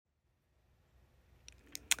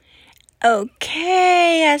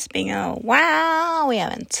Okay, it's been a while. We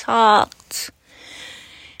haven't talked.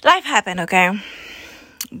 Life happened, okay?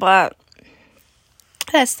 But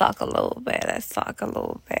let's talk a little bit.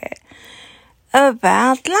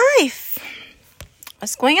 About life.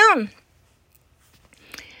 What's going on?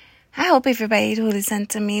 I hope everybody who listens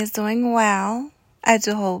to me is doing well. I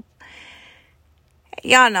do hope.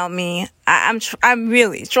 Y'all know me. I'm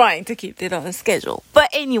really trying to keep it on the schedule.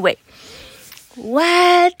 But anyway,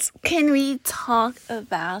 what can we talk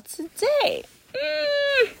about today?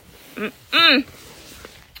 Okay.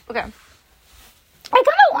 I kind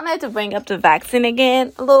of wanted to bring up the vaccine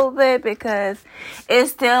again a little bit because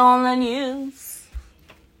it's still on the news.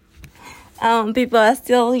 People are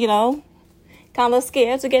still, kind of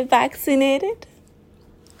scared to get vaccinated.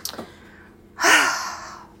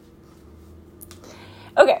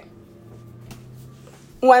 Okay.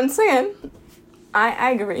 Once again,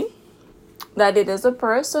 I agree that it is a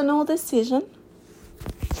personal decision.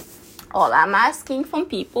 All I'm asking from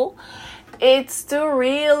people is to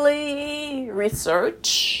really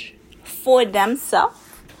research for themselves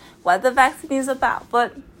what the vaccine is about.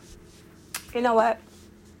 But you know what?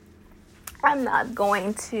 I'm not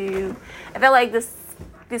going to. I feel like this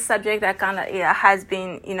subject that kind of has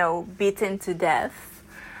been beaten to death.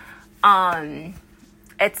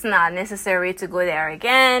 It's not necessary to go there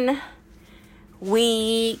again.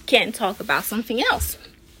 We can talk about something else.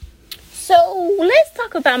 So let's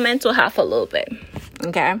talk about mental health a little bit.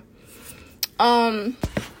 Okay.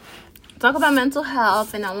 Talk about mental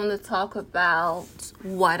health, and I want to talk about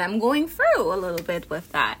what I'm going through a little bit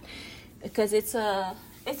with that, because it's a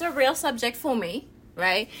real subject for me,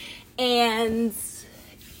 right? And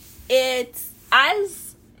I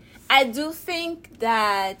do think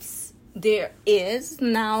that there is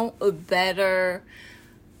now a better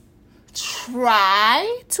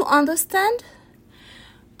try to understand,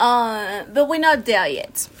 but we're not there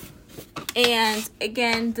yet. And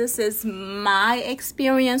again, this is my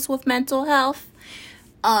experience with mental health.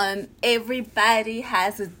 Everybody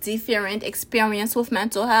has a different experience with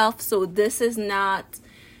mental health, so this is not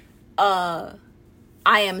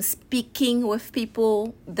I am speaking with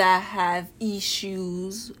people that have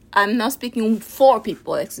issues. I'm not speaking for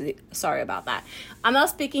people. Sorry about that. I'm not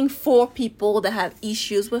speaking for people that have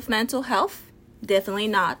issues with mental health. Definitely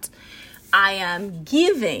not. I am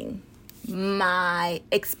giving my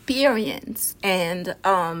experience and,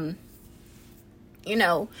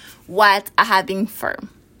 what I have been through.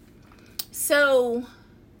 So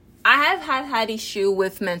I have had issue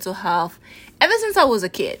with mental health ever since I was a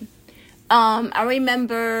kid. I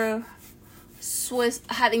remember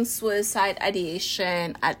having suicide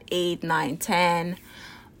ideation at 8, 9, 10,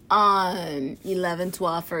 11,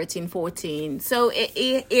 12, 13, 14. So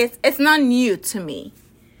it's not new to me.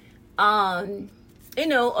 Of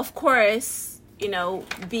course,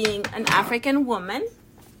 being an African woman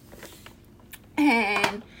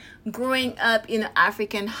and growing up in an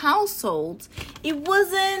African household, it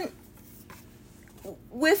wasn't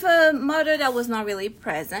with a mother that was not really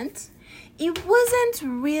present. It wasn't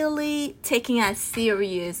really taken as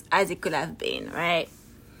serious as it could have been, right?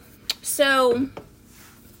 So,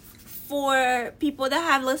 for people that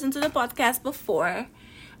have listened to the podcast before,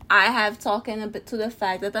 I have talked a bit to the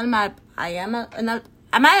fact that I am an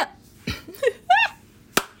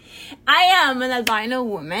albino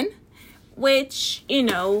woman, which, is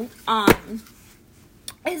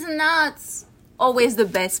not always the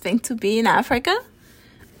best thing to be in Africa,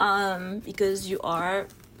 because you are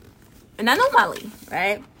an anomaly,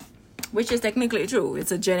 right? Which is technically true.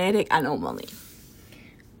 It's a genetic anomaly.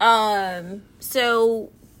 So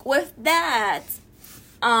with that,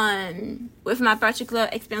 with my particular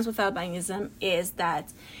experience with albinism is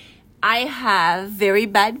that I have very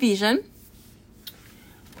bad vision.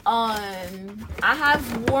 I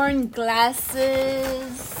have worn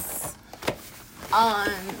glasses,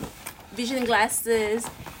 vision glasses,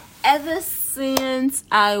 ever since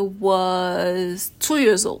I was 2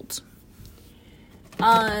 years old.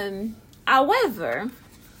 However,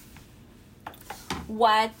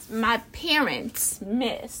 what my parents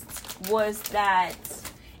missed was that,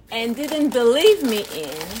 and didn't believe me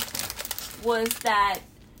in, was that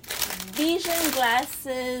vision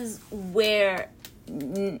glasses were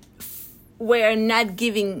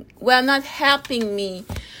not helping me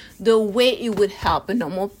the way it would help a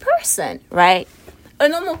normal person, right? A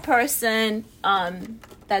normal person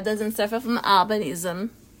that doesn't suffer from albinism,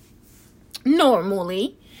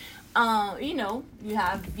 normally, you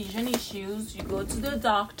have vision issues, you go to the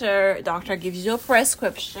doctor gives you a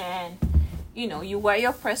prescription, you wear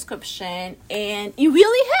your prescription, and it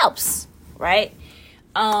really helps, right?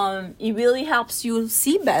 It really helps you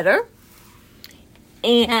see better.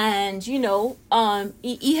 And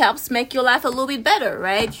it helps make your life a little bit better,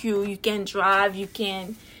 right? You can drive, you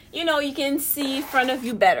can see in front of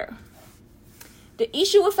you better. The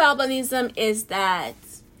issue with albinism is that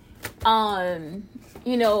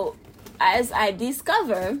as I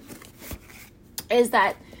discover, is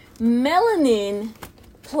that melanin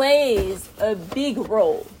plays a big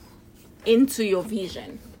role into your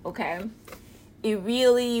vision. Okay, it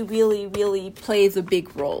really, really, really plays a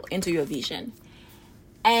big role into your vision.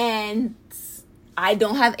 And I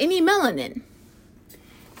don't have any melanin.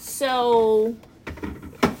 So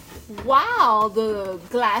while the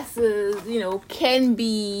glasses,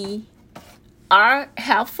 are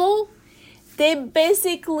helpful, they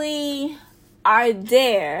basically are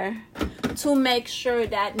there to make sure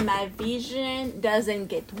that my vision doesn't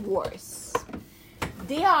get worse.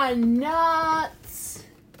 They are not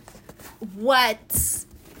what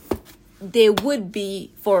they would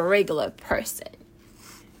be for a regular person.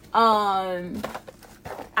 I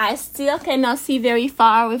still cannot see very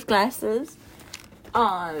far with glasses.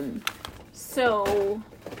 But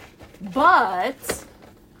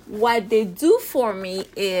what they do for me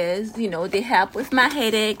is, they help with my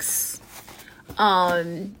headaches.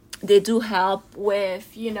 They do help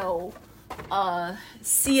with,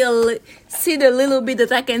 see the little bit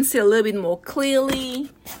that I can see a little bit more clearly.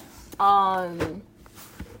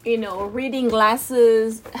 Reading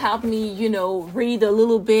glasses help me, read a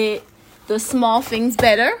little bit, the small things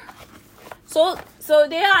better. So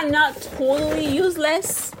they are not totally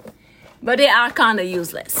useless, but they are kind of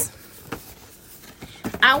useless.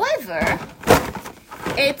 However,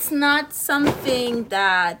 it's not something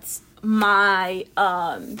that my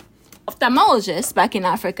ophthalmologist back in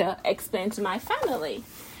Africa explained to my family.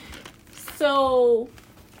 So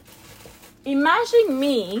imagine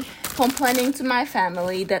me complaining to my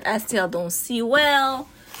family that I still don't see well,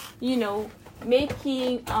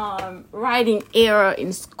 making writing error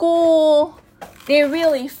in school. They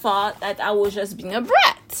really thought that I was just being a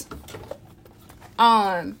brat.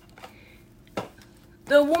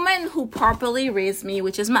 The woman who properly raised me,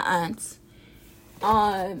 which is my aunt,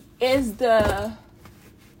 is the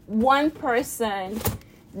one person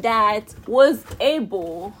that was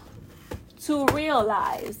able to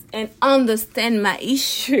realize and understand my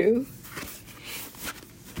issue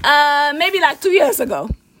maybe like 2 years ago.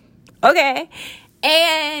 Okay?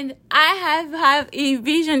 And I have had a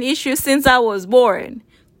vision issue since I was born.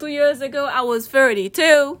 2 years ago, I was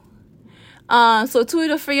 32. So 2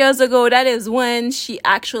 to 3 years ago, that is when she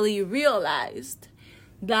actually realized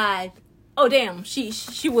that, oh damn,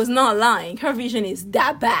 she was not lying. Her vision is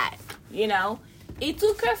that bad, It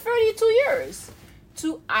took her 32 years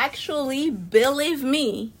to actually believe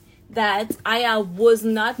me that I was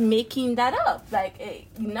not making that up.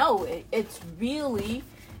 It's really,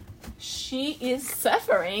 she is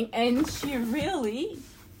suffering and she really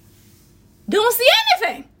don't see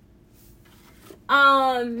anything.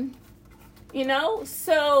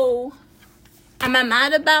 So am I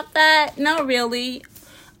mad about that? Not really.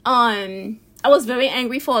 I was very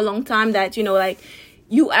angry for a long time that,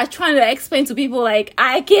 you are trying to explain to people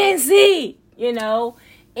I can't see, and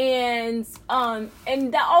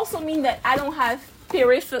that also means that I don't have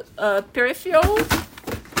peripheral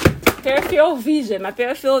vision. My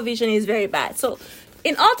peripheral vision is very bad. So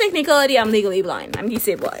in all technicality, I'm legally blind. I'm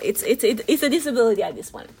disabled. It's a disability at this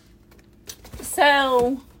point.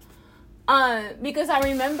 So because I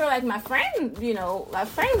remember my friend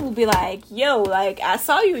would be like, yo, I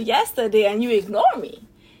saw you yesterday and you ignore me.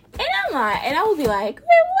 And I would be like,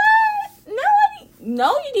 wait, what?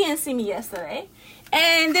 No, you didn't see me yesterday.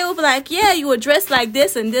 And they would be like, yeah, you were dressed like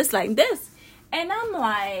this and this like this. And I'm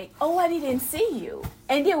like, oh, I didn't see you.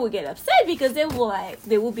 And they would get upset because they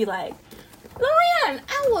would be like, Lorianne,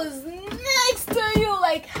 I was next to you.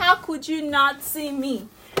 How could you not see me?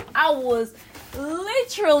 I was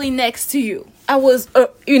literally next to you. I was,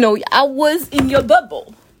 I was in your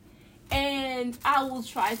bubble. And I will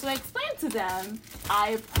try to explain to them,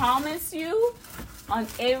 I promise you on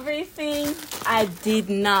everything, I did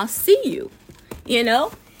not see you,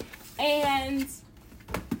 And,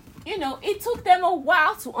 it took them a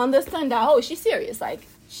while to understand that, oh, she's serious.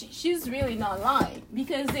 She's really not lying.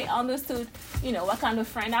 Because they understood, what kind of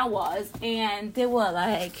friend I was. And they were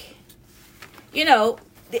like,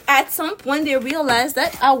 at some point they realized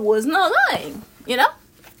that I was not lying,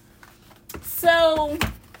 So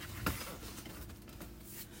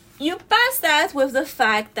you pass that with the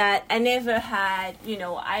fact that I never had,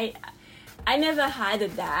 I never had a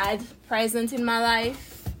dad present in my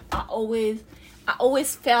life. I always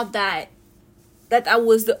felt that I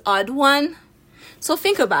was the odd one. So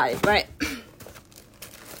think about it, right?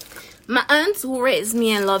 my aunt who raised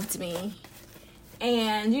me and loved me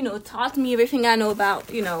and, taught me everything I know about,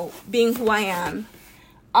 being who I am.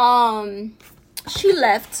 She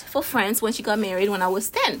left for France when she got married when I was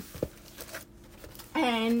 10.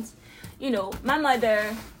 And, my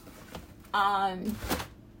mother,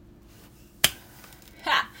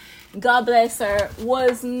 God bless her,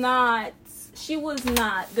 she was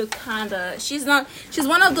not the kind of, she's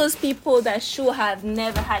one of those people that should have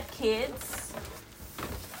never had kids.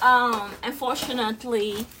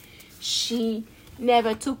 Unfortunately, she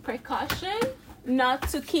never took precaution not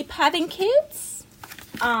to keep having kids.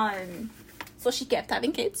 So she kept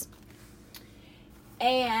having kids.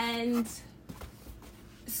 And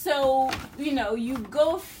so, you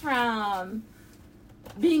go from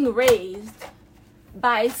being raised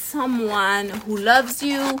by someone who loves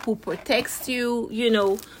you, who protects you,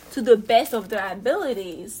 to the best of their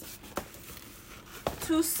abilities,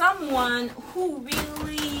 to someone who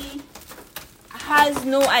really has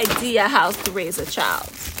no idea how to raise a child.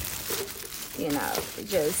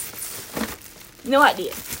 Just no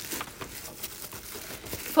idea.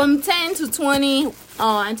 From 10 to 20,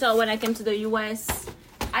 until when I came to the U.S.,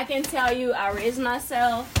 I can tell you I raised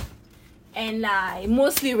myself and I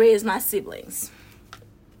mostly raised my siblings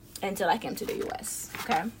until I came to the U.S.,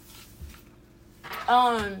 okay?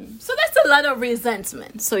 So that's a lot of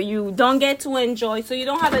resentment. So you don't get to enjoy, so you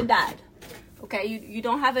don't have a dad, okay? You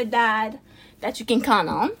don't have a dad that you can count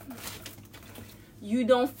on. You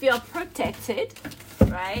don't feel protected,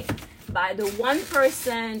 right, by the one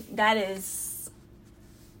person that is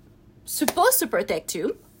supposed to protect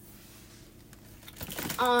you.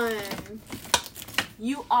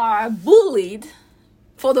 You are bullied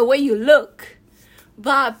for the way you look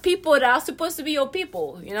by people that are supposed to be your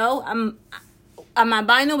people. I'm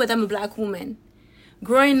albino, but I'm a black woman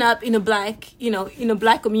growing up in a black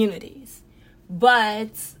communities, but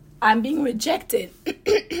I'm being rejected.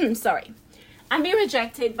 Sorry. I'm being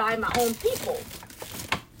rejected by my own people,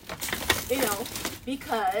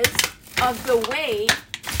 because of the way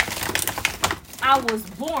I was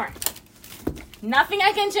born. Nothing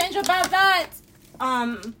I can change about that.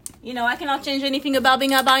 I cannot change anything about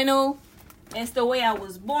being albino. It's the way I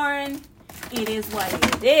was born. It is what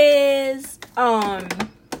it is.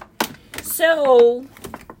 So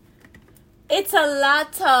it's a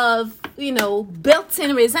lot of,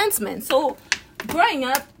 built-in resentment. So growing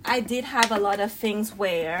up, I did have a lot of things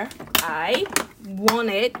where I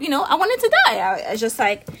wanted to die.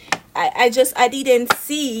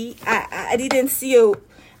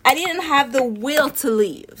 I didn't have the will to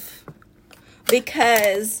leave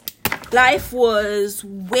because life was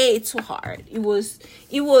way too hard. It was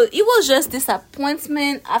just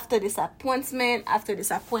disappointment after disappointment after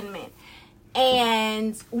disappointment.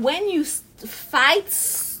 And when you fight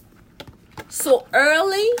so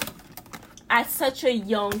early at such a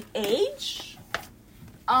young age,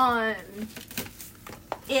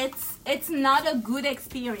 it's not a good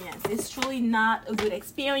experience. It's truly not a good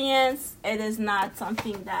experience. It is not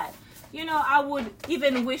something that, I would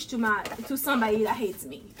even wish to somebody that hates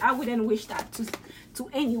me. I wouldn't wish that to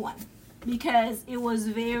anyone because it was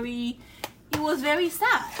very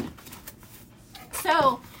sad.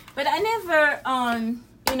 So, but I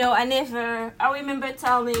remember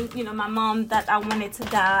telling, my mom that I wanted to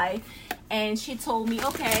die, and she told me,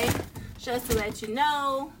 okay, just to let you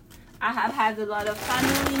know, I have had a lot of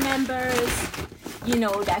family members,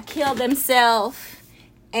 that killed themselves,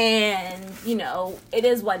 and, it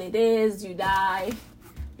is what it is. You die,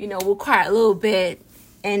 we'll cry a little bit,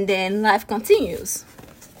 and then life continues.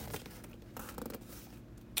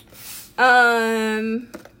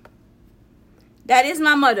 That is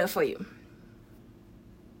my mother for you.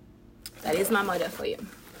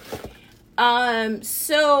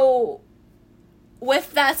 So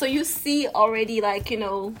with that, so you see already, I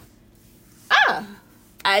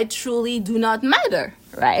truly do not matter,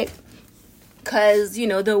 right? Because,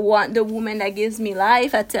 the woman that gives me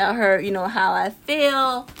life, I tell her, how I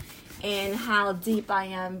feel and how deep I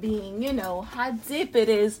am being, how deep it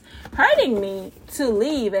is hurting me to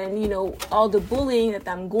leave, and, all the bullying that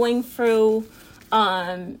I'm going through.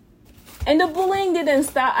 And the bullying didn't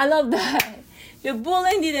start. I love that. The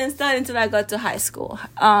bullying didn't start until I got to high school,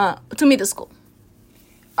 to middle school.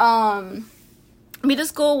 Middle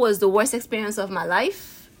school was the worst experience of my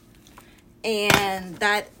life, and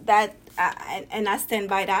and I stand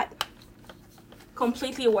by that.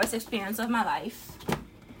 Completely worst experience of my life.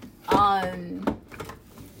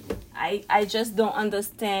 I just don't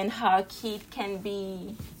understand how a kid can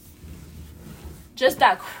be just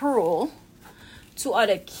that cruel to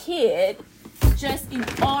other kid just in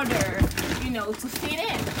order, to fit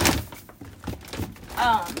in.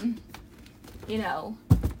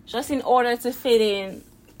 just in order to fit in.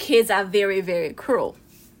 Kids are very, very cruel.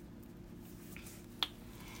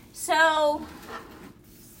 So,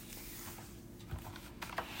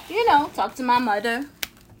 talk to my mother.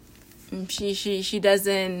 She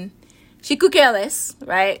doesn't, she could care less,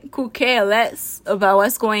 right? Could care less about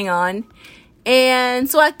what's going on. And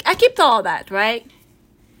so I kept all that, right?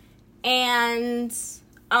 And,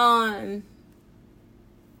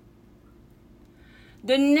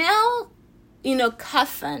 the nail,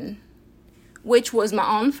 coffin, which was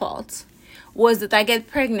my own fault, was that I get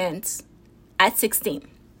pregnant at 16.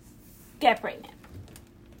 Get pregnant.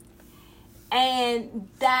 And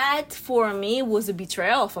that, for me, was a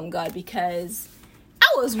betrayal from God, because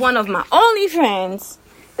I was one of my only friends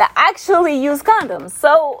that actually used condoms.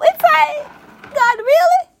 So it's like, God,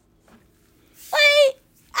 really? Like,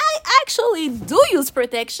 I actually do use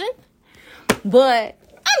protection, but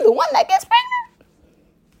I'm the one that gets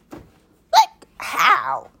pregnant? Like,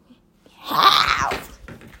 how?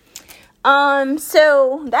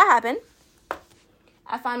 So that happened.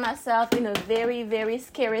 I found myself in a very, very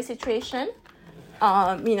scary situation.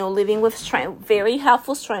 Living with very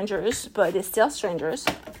helpful strangers, but it's still strangers,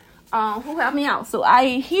 who helped me out. So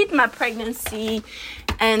I hid my pregnancy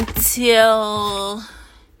until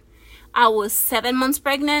I was 7 months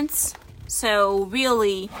pregnant. So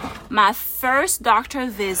really, my first doctor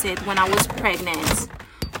visit when I was pregnant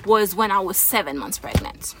was when I was 7 months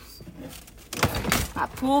pregnant. My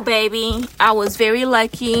poor baby. I was very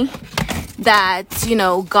lucky that,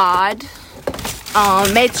 God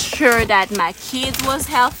made sure that my kids was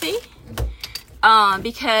healthy,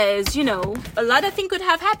 because, a lot of things could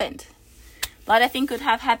have happened.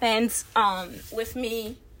 With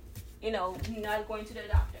me, not going to the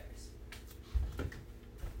doctors.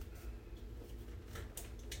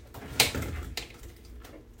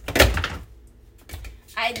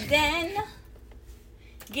 I then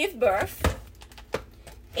give birth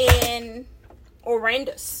in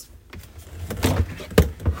horrendous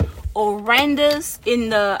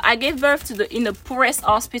I gave birth in the poorest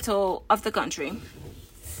hospital of the country.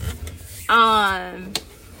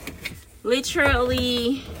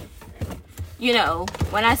 Literally,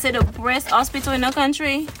 when I say the poorest hospital in the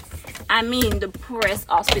country, I mean the poorest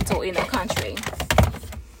hospital in the country.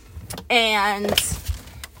 And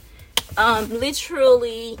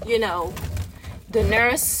literally, the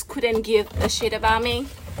nurse couldn't give a shit about me.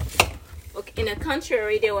 In the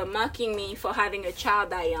contrary, they were mocking me for having a child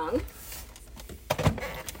that young.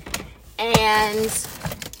 And,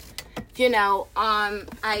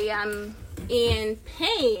 I am in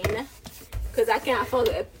pain because I can't afford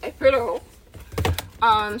a epidural.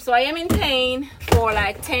 So I am in pain for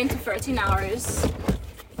like 10 to 13 hours.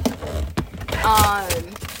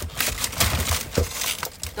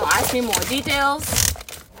 Don't ask me more details,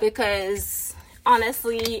 because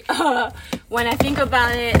honestly, when I think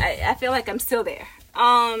about it, I feel like I'm still there.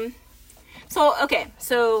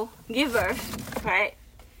 So give birth, right?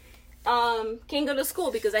 Can't go to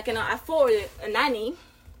school because I cannot afford a nanny.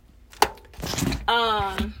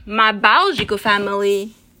 My biological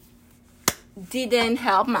family didn't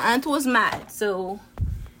help. My aunt was mad, so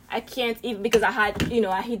I can't even, because I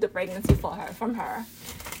hid the pregnancy from her.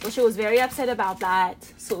 So she was very upset about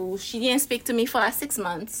that. So she didn't speak to me for like 6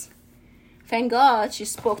 months. Thank God she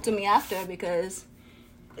spoke to me after, because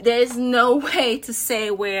there's no way to say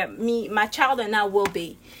where my child and I will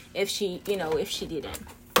be if she didn't.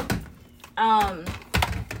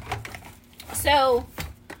 So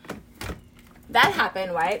that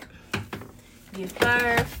happened, right? Give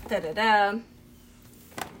birth,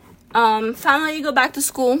 finally go back to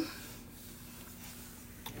school.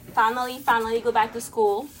 Finally go back to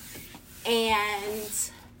school.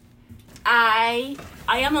 And I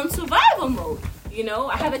am on survival mode.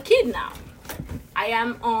 I have a kid now. I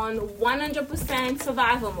am on 100%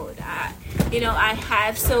 survival mode. I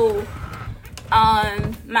have, so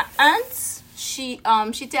my aunt, she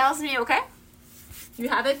tells me, okay, you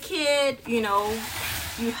have a kid, you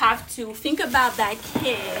have to think about that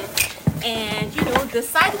kid and,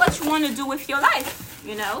 decide what you want to do with your life,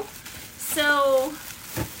 So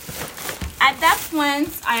at that point,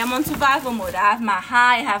 I am on survival mode. I have my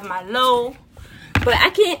high, I have my low, but I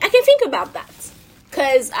can think about that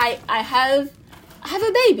because I have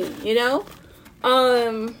a baby,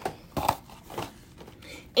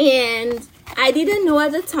 and I didn't know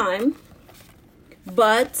at the time,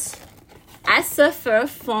 but I suffer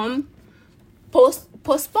from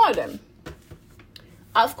postpartum.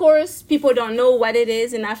 Of course, people don't know what it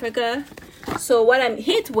is in Africa. So what I'm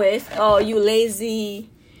hit with, oh, you lazy,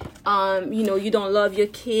 you don't love your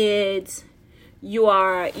kids, you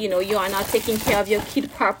are not taking care of your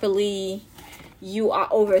kid properly, you are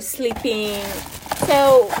oversleeping.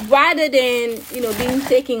 So rather than, being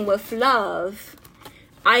taken with love,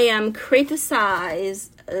 I am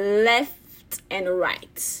criticized left and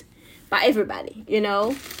right by everybody,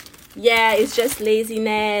 Yeah, it's just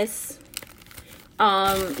laziness.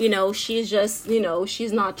 She's just,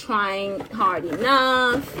 she's not trying hard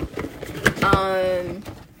enough.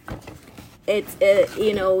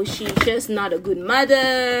 She's just not a good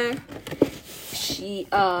mother. She,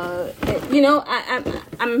 I'm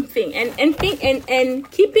thinking,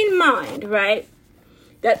 and keep in mind, right,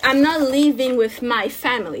 that I'm not living with my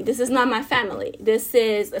family. This is not my family. This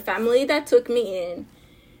is a family that took me in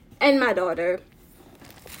and my daughter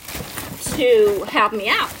to help me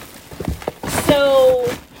out. So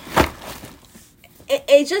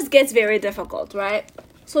it just gets very difficult, right?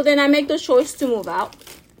 So then I make the choice to move out.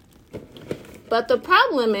 But the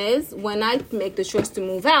problem is, when I make the choice to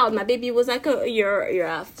move out, my baby was like a year and a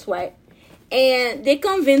half, right? And they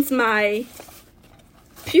convinced my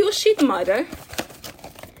pure shit mother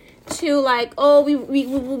to like, oh, we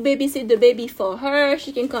will babysit the baby for her.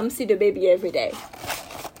 She can come see the baby every day.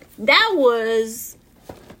 That was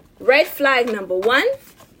red flag number 1.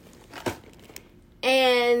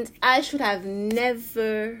 And I should have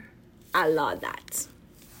never allowed that.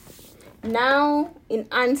 Now, in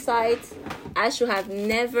hindsight, I should have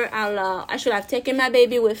taken my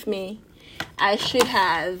baby with me. I should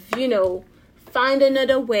have, find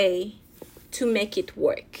another way to make it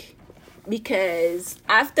work. Because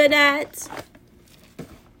after that,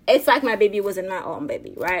 it's like my baby wasn't my own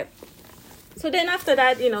baby, right? So then after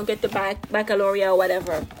that, get the baccalaureate or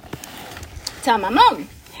whatever. Tell my mom,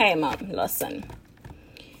 hey mom, listen.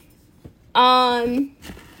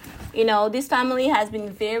 This family has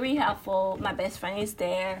been very helpful. My best friend is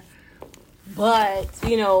there. But,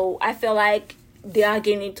 I feel like they are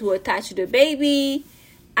getting too attached to the baby.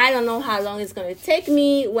 I don't know how long it's going to take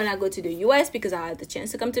me when I go to the U.S. because I had the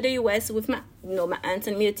chance to come to the U.S. with my aunt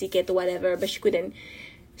and me a ticket or whatever. But she couldn't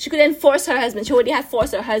force her husband. She already had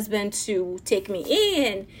forced her husband to take me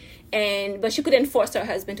in. But she couldn't force her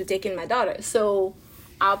husband to take in my daughter. So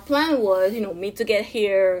our plan was, me to get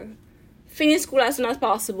here, finish school as soon as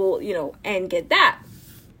possible, and get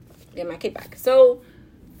my kid back. So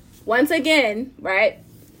once again, right,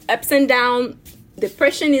 ups and downs,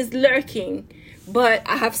 depression is lurking, but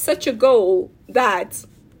I have such a goal that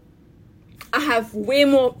I have way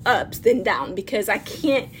more ups than down because I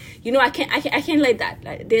can't let that.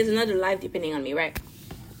 Like, there's another life depending on me, right?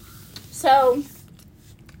 So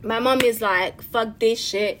my mom is like, fuck this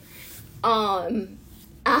shit.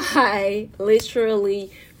 I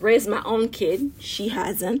literally raised my own kid. She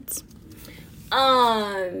hasn't.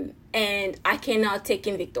 And I cannot take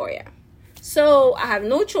in Victoria. So I have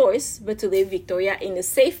no choice but to leave Victoria in a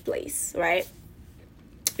safe place, right?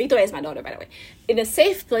 Victoria is my daughter, by the way. In a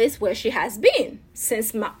safe place where she has been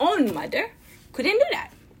since my own mother couldn't do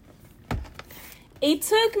that. It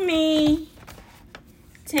took me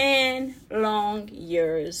 10 long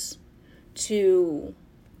years to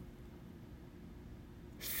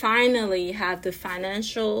finally have the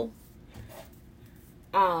financial,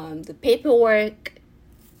 the paperwork,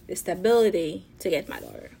 the stability to get my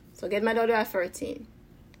daughter. So get my daughter at 13.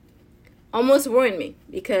 Almost ruined me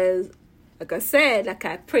because, like I said, like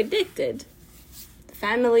I predicted, the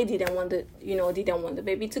family didn't want the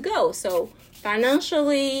baby to go. So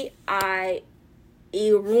financially, it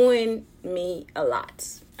ruined me a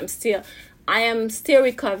lot. I am still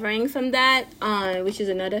recovering from that, which is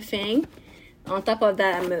another thing. On top of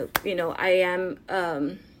that, I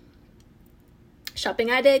am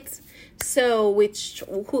shopping addict. So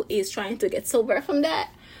who is trying to get sober from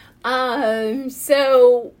that.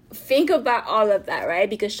 So think about all of that, right?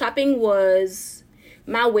 Because shopping was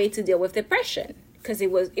my way to deal with depression. Because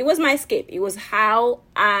it was my escape. It was how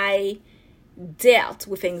I dealt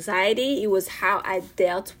with anxiety. It was how I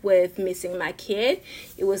dealt with missing my kid.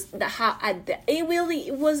 It was how I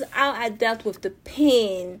dealt with the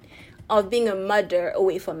pain of being a mother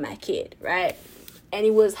away from my kid, right? And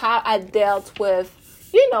it was how I dealt with,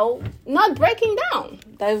 not breaking down.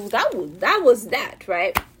 That was that,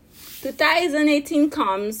 right? 2018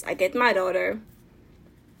 comes, I get my daughter,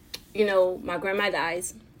 my grandma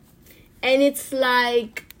dies. And it's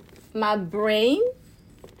like my brain,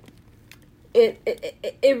 it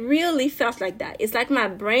really felt like that. It's like my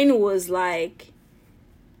brain was like,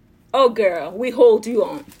 oh girl, we hold you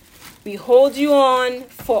on. We hold you on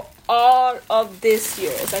for all of this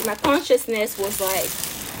years. Like my consciousness was like,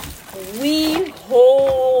 we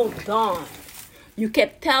hold on. You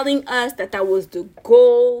kept telling us that was the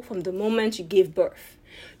goal from the moment you gave birth.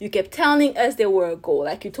 You kept telling us they were a goal.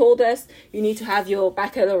 Like you told us you need to have your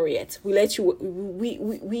baccalaureate. We let you,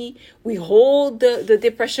 we hold the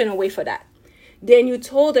depression away for that. Then you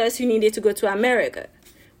told us you needed to go to America.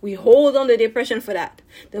 We hold on the depression for that.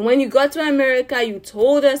 Then when you got to America, you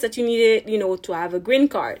told us that you needed, to have a green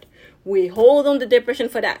card. We hold on the depression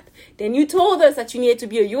for that. Then you told us that you needed to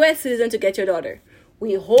be a U.S. citizen to get your daughter.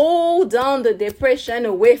 We hold on the depression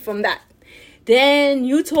away from that. Then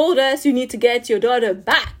you told us you need to get your daughter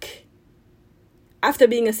back after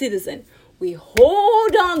being a citizen. We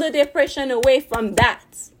hold on the depression away from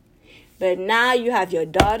that. But now you have your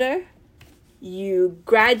daughter. You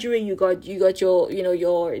graduate, you got your,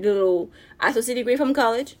 your little associate degree from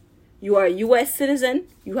college. You are a U.S. citizen.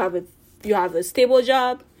 You have a stable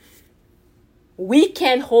job. We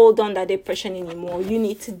can't hold on that depression anymore. You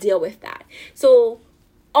need to deal with that. So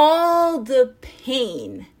all the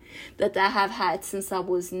pain that I have had since I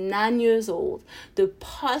was 9 years old, the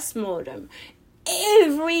postmortem,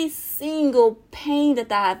 every single pain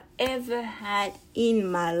that I have ever had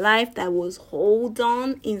in my life that was hold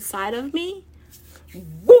on inside of me,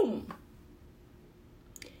 boom,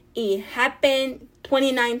 it happened.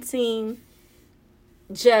 2019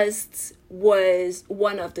 just was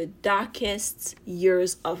one of the darkest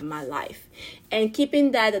years of my life. And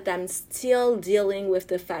keeping that I'm still dealing with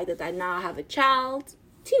the fact that I now have a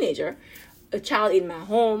teenager, a child in my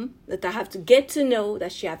home that I have to get to know,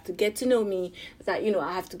 that she have to get to know me, that,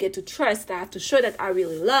 I have to get to trust, that I have to show that I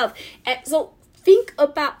really love. And so think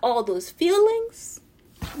about all those feelings.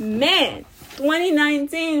 Man,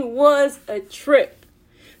 2019 was a trip.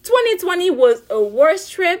 2020 was a worse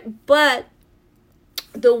trip, but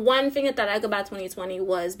the one thing that I like about 2020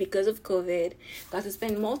 was because of COVID, got to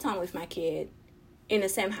spend more time with my kid in the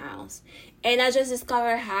same house. And I just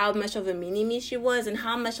discovered how much of a mini-me she was and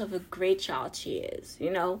how much of a great child she is, She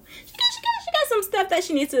got some stuff that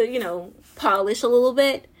she needs to, polish a little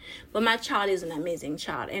bit. But my child is an amazing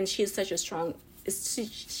child. And she is such a strong,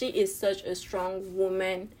 she is such a strong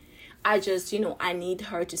woman. I just, I need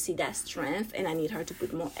her to see that strength and I need her to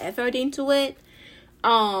put more effort into it.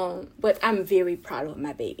 But I'm very proud of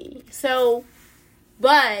my baby. So,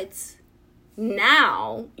 but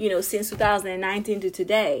now, since 2019 to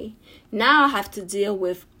today, now I have to deal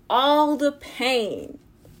with all the pain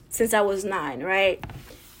since I was 9, right?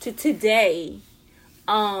 To today.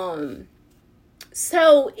 So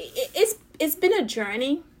it's been a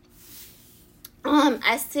journey. I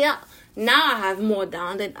have more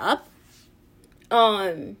down than up.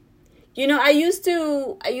 I used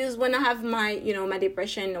when I have my, my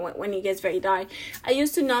depression, when it gets very dark, I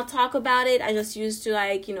used to not talk about it. I just used to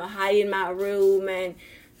hide in my room and,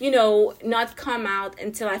 not come out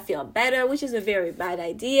until I feel better, which is a very bad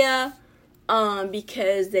idea.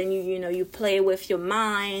 Because then you play with your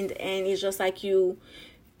mind and it's just like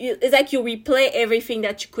it's like you replay everything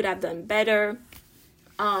that you could have done better.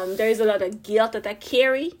 There is a lot of guilt that I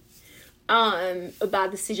carry.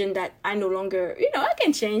 About decision that I no longer, I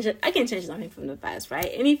can change it. I can change nothing from the past, right?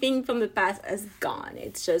 Anything from the past is gone.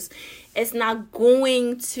 It's not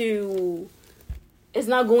going to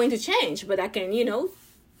change, but I can,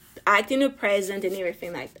 act in the present and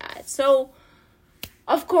everything like that. So,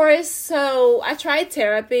 of course, I tried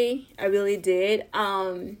therapy. I really did.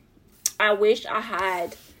 I wish I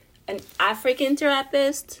had an African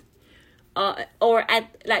therapist. Or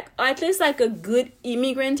at least a good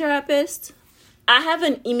immigrant therapist. I have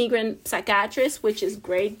an immigrant psychiatrist, which is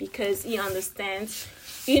great because he understands,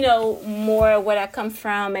 more where I come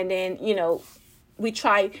from. And then, we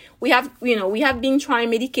have been trying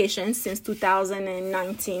medication since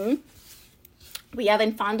 2019. We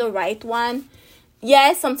haven't found the right one.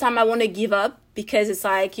 Yes, sometimes I want to give up because it's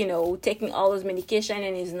taking all those medication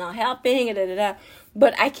and it's not helping.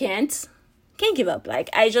 But I can't give up.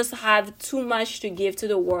 I just have too much to give to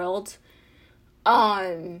the world.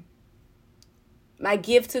 My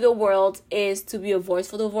gift to the world is to be a voice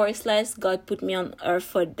for the voiceless. God put me on earth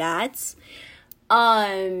for that.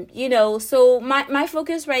 So my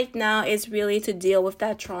focus right now is really to deal with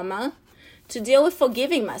that trauma, to deal with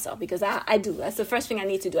forgiving myself, because I do. That's the first thing I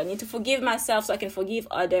need to do. I need to forgive myself so I can forgive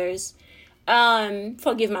others.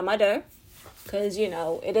 Forgive my mother, because,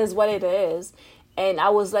 it is what it is. And I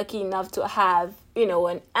was lucky enough to have,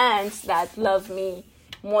 an aunt that loved me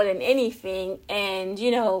more than anything. And,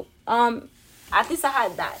 at least I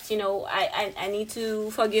had that. I need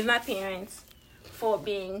to forgive my parents for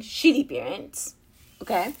being shitty parents.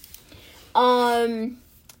 Okay? And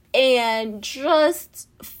just,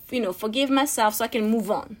 forgive myself so I can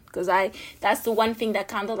move on. Because that's the one thing that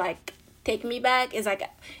kind of take me back. It's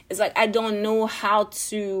like I don't know how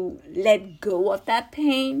to let go of that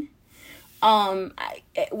pain.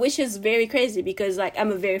 Which is very crazy because like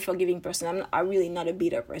I'm a very forgiving person. I'm really not a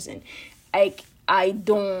bitter person. Like I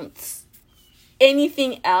don't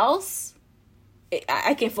anything else.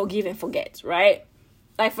 I can forgive and forget, right?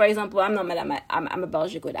 Like for example, I'm not mad. I'm a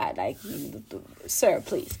biological dad. Like, sir,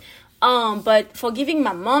 please. But forgiving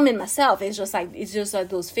my mom and myself is just like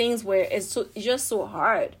those things where it's just so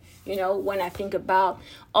hard. When I think about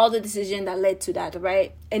all the decisions that led to that,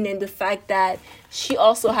 right? And then the fact that she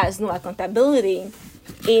also has no accountability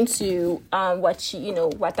into what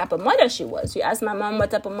type of mother she was. You ask my mom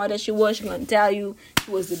what type of mother she was, she's going to tell you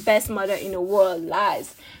she was the best mother in the world.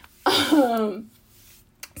 Lies. So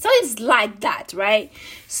it's like that, right?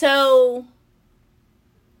 So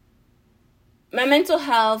my mental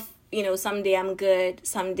health, someday I'm good.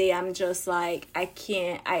 Someday I'm just like, I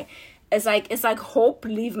can't, it's like hope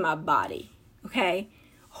leave my body. Okay.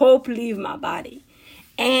 Hope leave my body.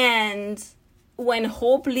 And when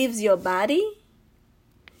hope leaves your body,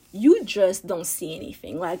 you just don't see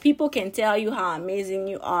anything. Like people can tell you how amazing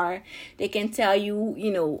you are. They can tell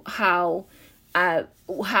you, how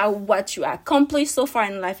what you accomplished so far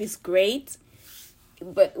in life is great.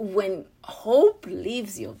 But when hope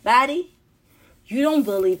leaves your body, you don't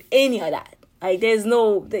believe any of that. Like there's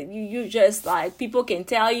no that you just like people can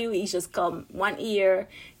tell you it just come one ear,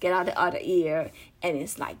 get out the other ear, and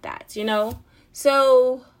it's like that,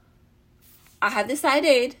 So I have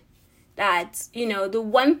decided that the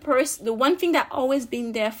one thing that always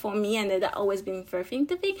been there for me and that always been perfect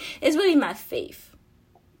to me is really my faith.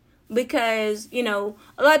 Because a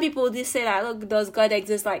lot of people they say that, look, does God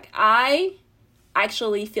exist? Like I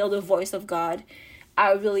actually feel the voice of God.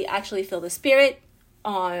 I really actually feel the Spirit.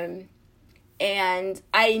 And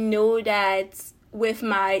I know that with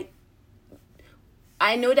my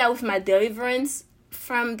deliverance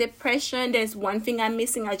from depression, there's one thing I'm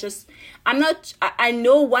missing. I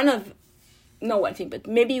know not one thing, but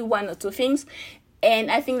maybe one or two things.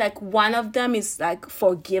 And I think like one of them is like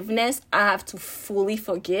forgiveness. I have to fully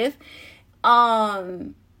forgive.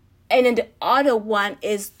 And then the other one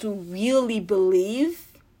is to really believe,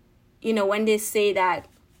 when they say that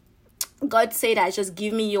God say that just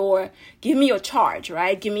give me your charge,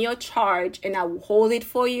 right? Give me your charge and I will hold it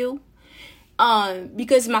for you.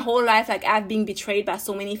 Because my whole life, like I've been betrayed by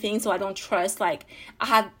so many things. So I don't trust, like I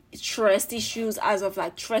have trust issues as of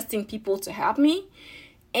like trusting people to help me.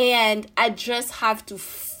 And I just have to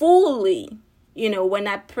fully, when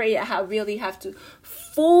I pray, I really have to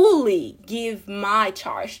fully give my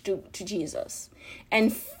charge to Jesus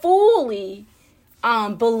and fully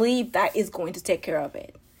believe that it's going to take care of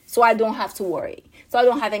it. So I don't have to worry. So I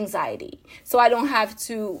don't have anxiety. So I don't have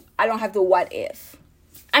the what if.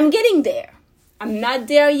 I'm getting there. I'm not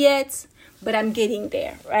there yet, but I'm getting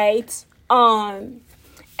there, right? And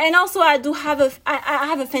also I do have I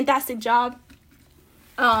have a fantastic job.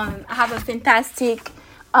 I have a fantastic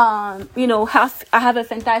health. I have a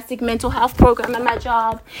fantastic mental health program at my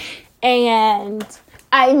job, and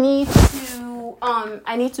I need to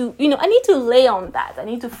lay on that. I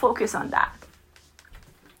need to focus on that.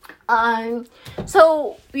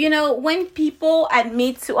 So, when people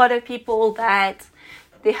admit to other people that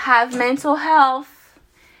they have mental health,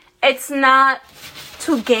 it's not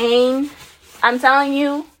to gain. I'm telling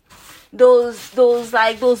you, those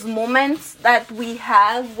moments that we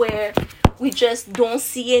have where we just don't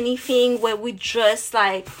see anything, where we just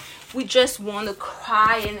want to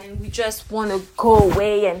cry and then we just want to go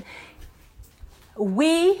away. And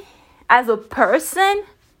we, as a person,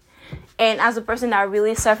 and as a person that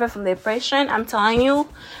really suffers from depression, I'm telling you,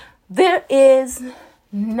 there is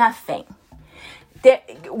nothing.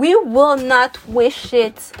 We will not wish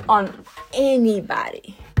it on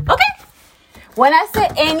anybody. Okay? When I say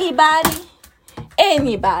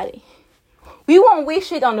anybody. We won't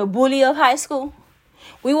wish it on the bully of high school.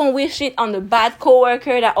 We won't wish it on the bad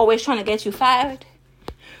coworker that always trying to get you fired.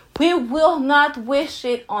 We will not wish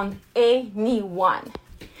it on anyone.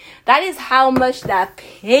 That is how much that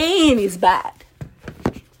pain is bad.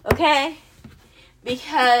 Okay?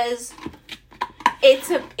 Because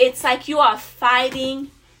it's like you are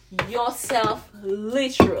fighting yourself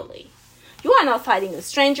literally. You are not fighting a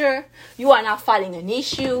stranger. You are not fighting an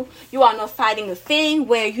issue. You are not fighting a thing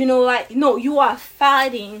where, you are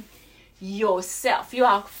fighting yourself. You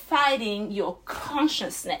are fighting your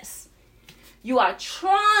consciousness. You are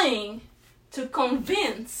trying to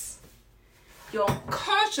convince your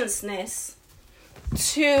consciousness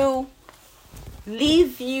to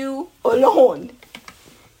leave you alone.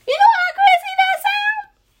 You know how crazy that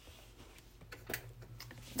sounds?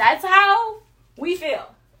 That's how we feel.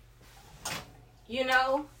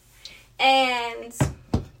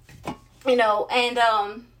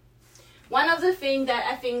 one of the things that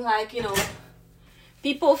I think, like,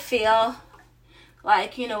 people feel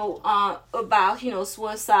like, about,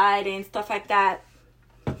 suicide and stuff like that.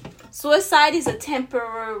 Suicide is a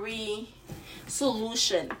temporary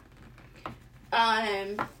solution.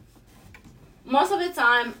 Most of the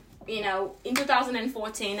time, in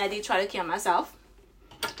 2014, I did try to kill myself.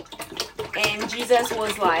 And Jesus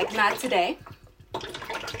was like, not today.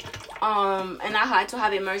 And I had to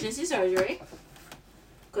have emergency surgery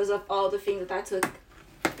because of all the things that I took,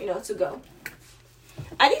 to go.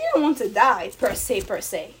 I didn't want to die per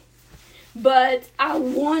se. But I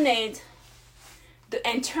wanted the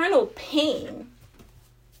internal pain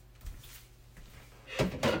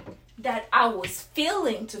that I was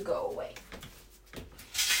feeling to go away.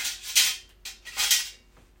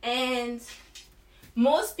 And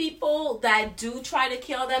most people that do try to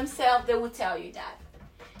kill themselves, they will tell you that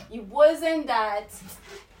it wasn't that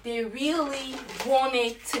they really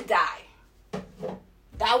wanted to die.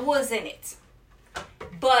 That wasn't it.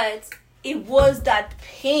 But it was that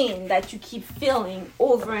pain that you keep feeling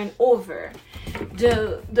over and over.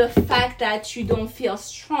 The fact that you don't feel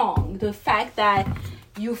strong. The fact that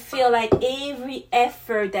you feel like every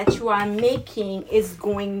effort that you are making is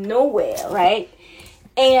going nowhere, right?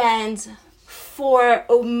 And for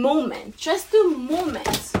a moment, just a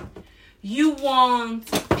moment, you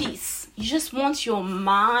want peace. You just want your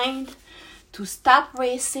mind to stop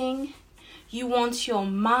racing. You want your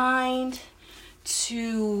mind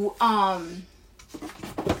to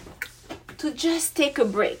just take a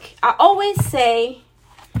break. I always say,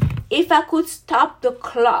 if I could stop the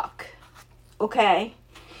clock, okay,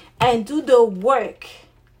 and do the work,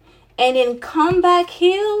 and then come back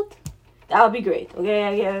healed, that would be great.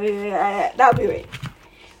 Okay, that would be great.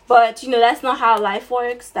 But that's not how life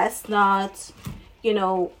works. That's not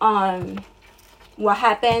what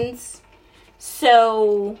happens.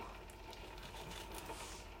 So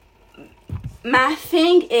my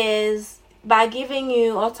thing is, by giving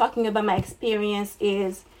you or talking about my experience,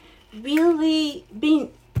 is really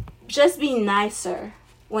being nicer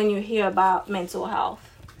when you hear about mental health.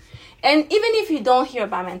 And even if you don't hear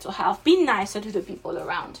about mental health, be nicer to the people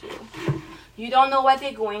around you. You don't know what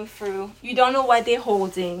they're going through. You don't know what they're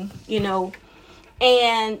holding,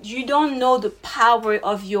 and you don't know the power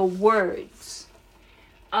of your words.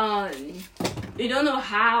 You don't know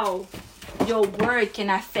how your word can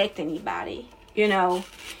affect anybody,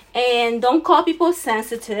 and don't call people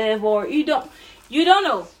sensitive, or you don't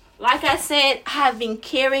know. Like I said, I have been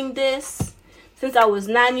carrying this since I was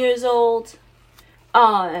 9 years old.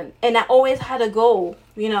 And I always had a goal,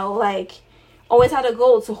 always had a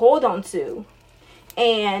goal to hold on to.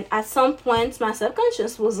 And at some point, my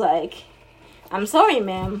subconscious was like, I'm sorry,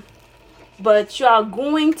 ma'am, but you are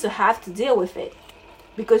going to have to deal with it,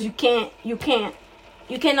 because you cannot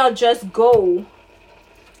just go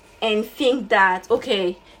and think that,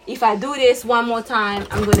 okay, if I do this one more time,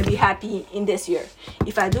 I'm going to be happy in this year.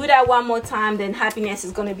 If I do that one more time, then happiness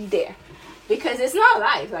is going to be there. Because it's not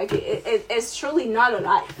life. Like, it's truly not a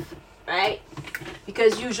life, right?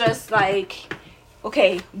 Because you just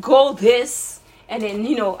okay, go this, and then,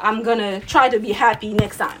 I'm going to try to be happy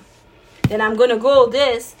next time. Then I'm going to go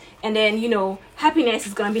this, and then, happiness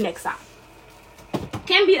is going to be next time.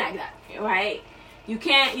 Can't be like that, right? You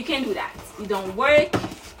can't do that. You don't work.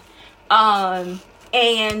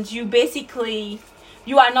 And you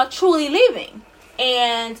are not truly living.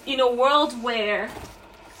 And in a world where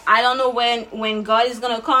I don't know when God is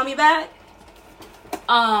going to call me back,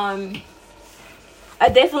 I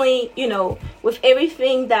definitely, with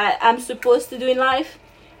everything that I'm supposed to do in life,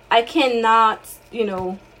 I cannot,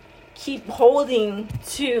 keep holding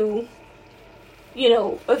to,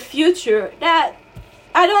 a future that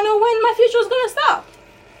I don't know when my future is going to stop.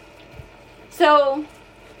 So,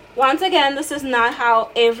 once again, this is not how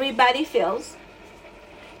everybody feels.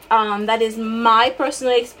 That is my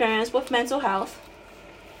personal experience with mental health.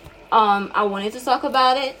 I wanted to talk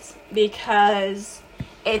about it because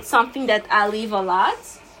it's something that I live a lot.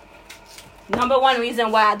 Number one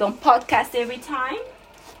reason why I don't podcast every time,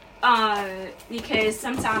 because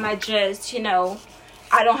sometimes I just,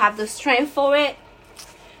 I don't have the strength for it.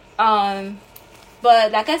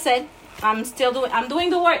 But like I said, I'm doing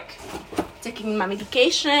the work. Taking my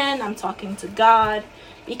medication, I'm talking to God,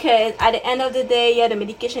 because at the end of the day, yeah, the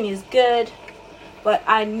medication is good, but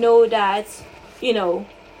I know that,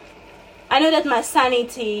 my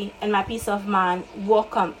sanity and my peace of mind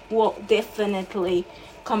will definitely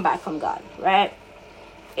come back from God, right?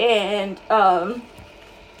 And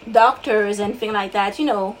doctors and things like that,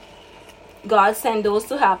 God sent those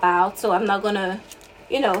to help out, so I'm not gonna,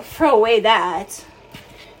 throw away that.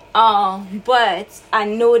 But I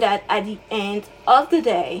know that at the end of the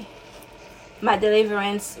day, my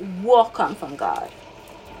deliverance will come from God.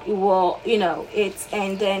 It will,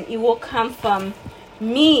 and then it will come from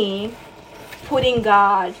me putting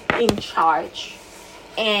God in charge,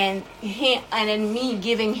 and then me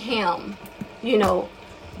giving him,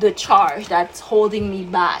 the charge that's holding me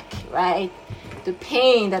back, right? The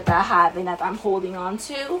pain that I have and that I'm holding on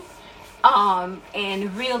to,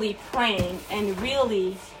 and really praying and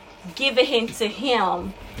really giving it to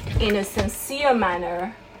him in a sincere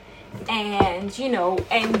manner, and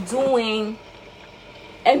and doing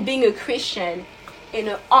and being a Christian in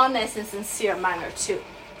an honest and sincere manner too,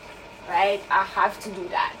 right? I have to do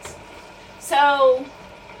that. So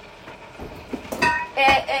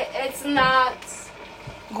it's not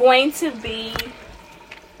going to be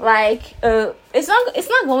like it's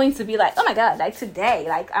not going to be like, oh my God, like today,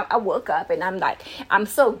 like I woke up and I'm like, I'm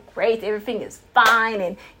so great, everything is fine,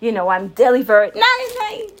 and I'm delivered. No,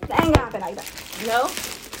 that ain't happen like that,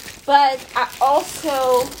 But I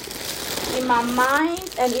also, in my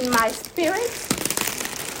mind and in my spirit,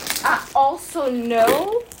 I also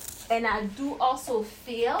know, and I do also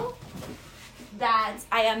feel that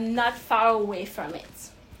I am not far away from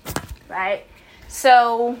it, right?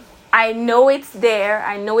 So I know it's there.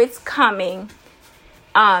 I know it's coming.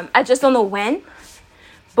 I just don't know when,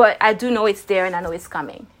 but I do know it's there and I know it's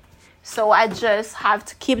coming. So I just have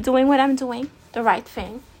to keep doing what I'm doing, the right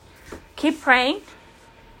thing. Keep praying.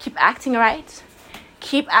 Keep acting right.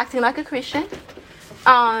 Keep acting like a Christian.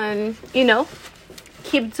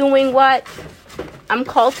 Keep doing what I'm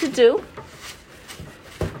called to do.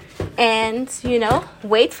 And,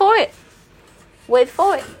 wait for it. Wait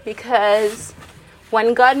for it. Because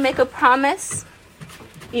when God make a promise,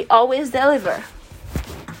 he always deliver.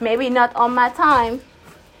 Maybe not on my time,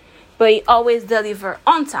 but he always deliver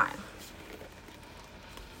on time.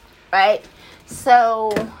 Right?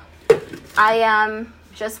 So I am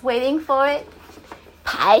just waiting for it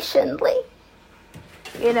patiently.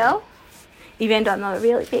 Even though I'm not a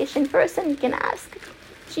really patient person, you can ask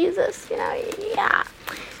Jesus, yeah.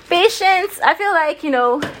 Patience, I feel like,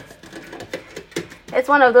 it's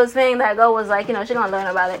one of those things that God was like, she's going to learn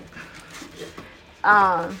about it.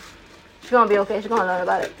 She's going to be okay. She's going to learn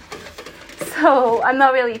about it. So I'm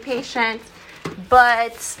not really patient,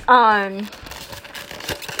 but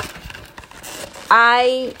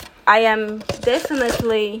I am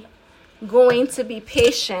definitely going to be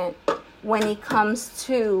patient when it comes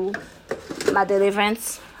to my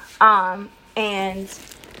deliverance. And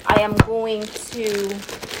I am going to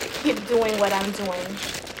keep doing what I'm doing.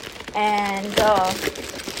 And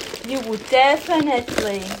you will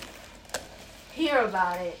definitely hear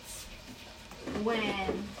about it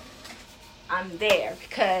when I'm there,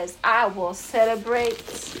 because I will celebrate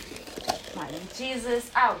my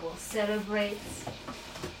Jesus. I will celebrate.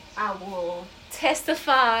 I will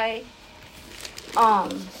testify.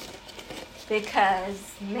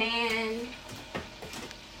 Because man,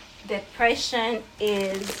 depression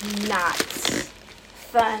is not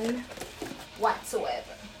fun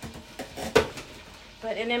whatsoever.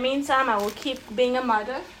 But in the meantime, I will keep being a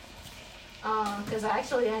mother, because I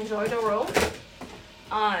actually enjoy the role.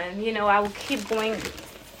 I will keep going,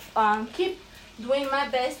 keep doing my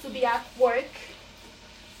best to be at work.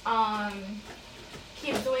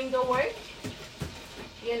 Keep doing the work,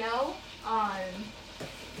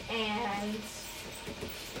 and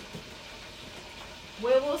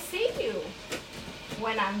we will see you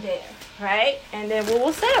when I'm there, right? And then we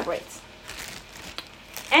will celebrate.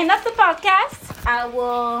 And that's the podcast. I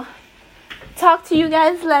will talk to you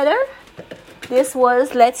guys later. This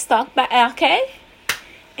was Let's Talk by RK.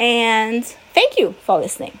 And thank you for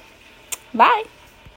listening. Bye.